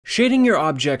Shading your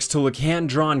objects to look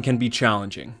hand-drawn can be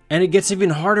challenging, and it gets even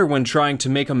harder when trying to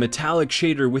make a metallic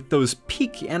shader with those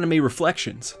peak anime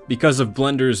reflections. Because of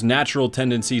Blender's natural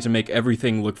tendency to make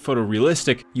everything look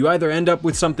photorealistic, you either end up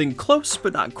with something close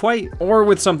but not quite, or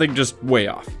with something just way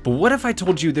off. But what if I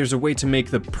told you there's a way to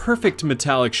make the perfect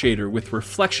metallic shader with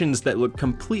reflections that look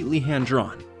completely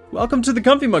hand-drawn? Welcome to the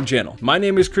Comfee Mug channel. My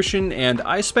name is Christian, and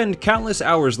I spend countless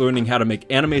hours learning how to make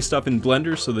anime stuff in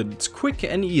Blender so that it's quick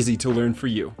and easy to learn for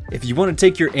you. If you want to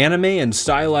take your anime and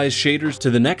stylized shaders to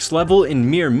the next level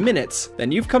in mere minutes,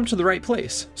 then you've come to the right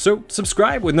place. So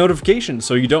subscribe with notifications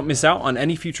so you don't miss out on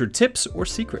any future tips or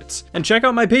secrets. And check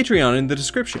out my Patreon in the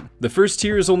description. The first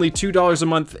tier is only $2 a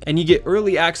month, and you get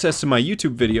early access to my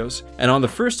YouTube videos. And on the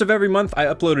first of every month, I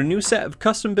upload a new set of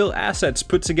custom-built assets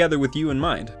put together with you in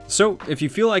mind. So if you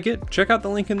feel like it, check out the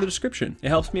link in the description. It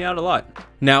helps me out a lot.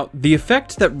 Now, the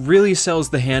effect that really sells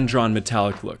the hand-drawn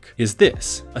metallic look is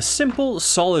this: a simple,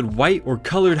 solid white or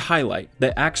colored highlight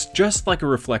that acts just like a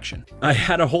reflection. I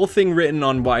had a whole thing written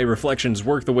on why reflections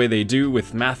work the way they do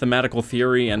with mathematical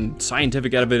theory and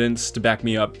scientific evidence to back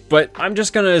me up, but I'm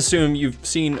just gonna assume you've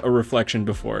seen a reflection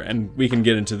before and we can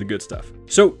get into the good stuff.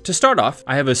 So to start off,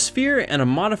 I have a sphere and a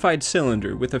modified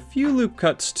cylinder with a few loop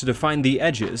cuts to define the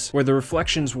edges where the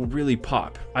reflections will really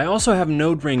pop. I also have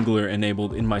Node Wrangler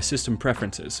enabled in my system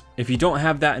preferences. If you don't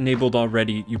have that enabled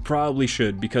already, you probably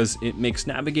should, because it makes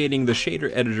navigating the shader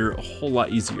editor a whole lot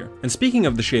easier. And speaking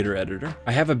of the shader editor,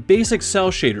 I have a basic cell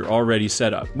shader already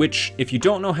set up, which, if you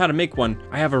don't know how to make one,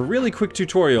 I have a really quick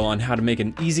tutorial on how to make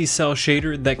an easy cell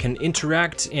shader that can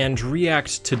interact and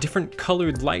react to different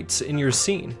colored lights in your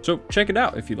scene. So check it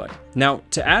out if you like. Now,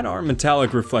 to add our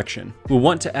metallic reflection, we'll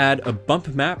want to add a bump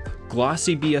map,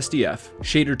 glossy BSDF,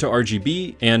 shader to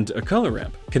RGB, and a color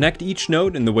ramp. Connect each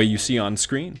node in the way you see on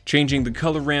screen, changing the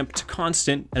color ramp to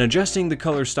constant and adjusting the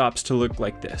color stops to look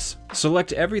like this.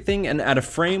 Select everything and add a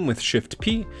frame with Shift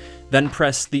P, then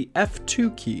press the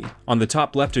F2 key on the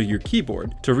top left of your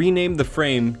keyboard to rename the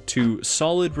frame to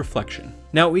Solid Reflection.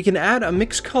 Now we can add a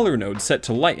mix color node set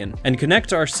to lighten and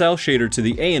connect our cell shader to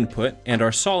the A input and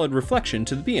our solid reflection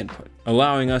to the B input,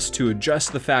 allowing us to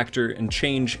adjust the factor and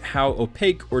change how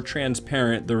opaque or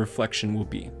transparent the reflection will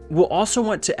be. We'll also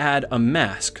want to add a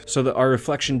mask so that our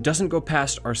reflection doesn't go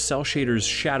past our cell shader's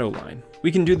shadow line.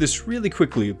 We can do this really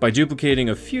quickly by duplicating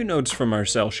a few nodes from our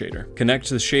cell shader. Connect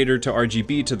the shader to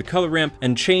RGB to the color ramp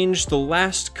and change the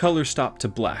last color stop to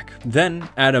black. Then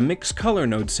add a mix color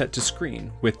node set to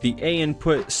screen with the A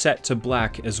input set to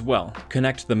black as well.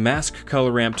 Connect the mask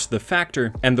color ramp to the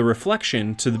factor and the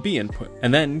reflection to the B input,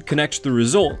 and then connect the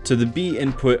result to the B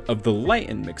input of the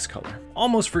lighten mix color.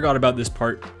 Almost forgot about this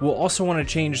part. We'll also want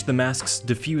to change the mask's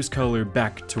diffuse color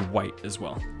back to white as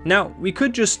well. Now, we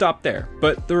could just stop there,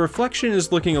 but the reflection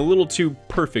is looking a little too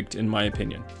perfect in my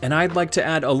opinion. And I'd like to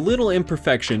add a little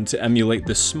imperfection to emulate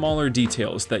the smaller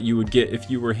details that you would get if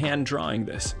you were hand drawing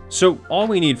this. So all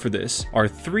we need for this are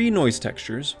 3 noise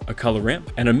textures, a color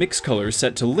ramp, and a mix color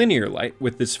set to linear light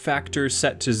with this factor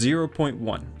set to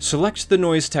 0.1. Select the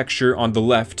noise texture on the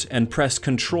left and press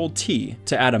Ctrl T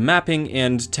to add a mapping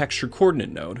and texture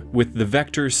coordinate node with the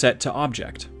vector set to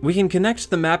object. We can connect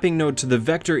the mapping node to the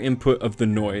vector input of the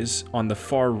noise on the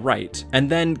far right, and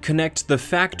then connect the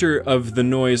factor of the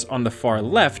noise on the far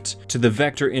left to the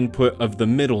vector input of the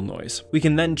middle noise. We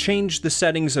can then change the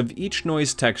settings of each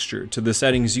noise texture to the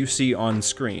settings you see on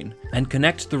screen, and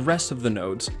connect the rest of the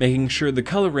nodes, making sure the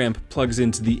color ramp plugs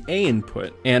into the A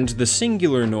input and the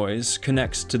singular noise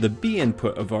connects to the B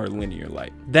input of our linear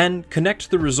light. Then connect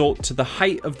the result to the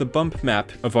height of the bump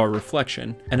map of our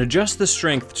reflection and adjust the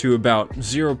strength to about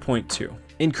 0.2.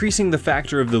 Increasing the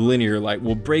factor of the linear light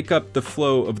will break up the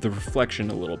flow of the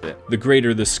reflection a little bit. The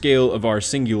greater the scale of our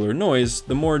singular noise,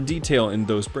 the more detail in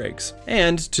those breaks.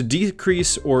 And to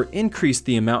decrease or increase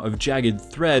the amount of jagged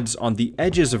threads on the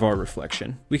edges of our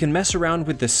reflection, we can mess around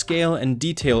with the scale and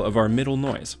detail of our middle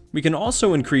noise. We can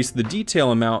also increase the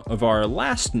detail amount of our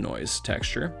last noise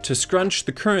texture to scrunch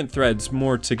the current threads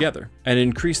more together, and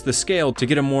increase the scale to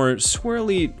get a more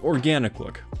swirly, organic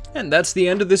look. And that's the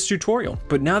end of this tutorial.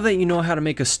 But now that you know how to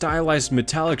make a stylized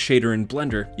metallic shader in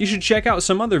Blender, you should check out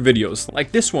some other videos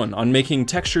like this one on making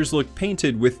textures look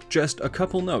painted with just a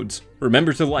couple nodes.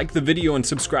 Remember to like the video and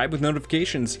subscribe with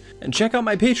notifications, and check out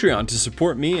my Patreon to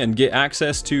support me and get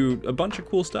access to a bunch of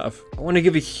cool stuff. I want to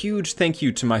give a huge thank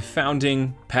you to my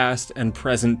founding, past, and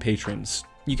present patrons.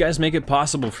 You guys make it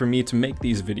possible for me to make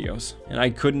these videos, and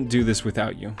I couldn't do this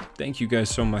without you. Thank you guys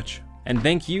so much. And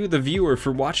thank you, the viewer,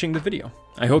 for watching the video.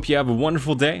 I hope you have a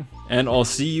wonderful day, and I'll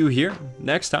see you here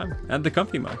next time at the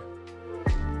Comfee Mug.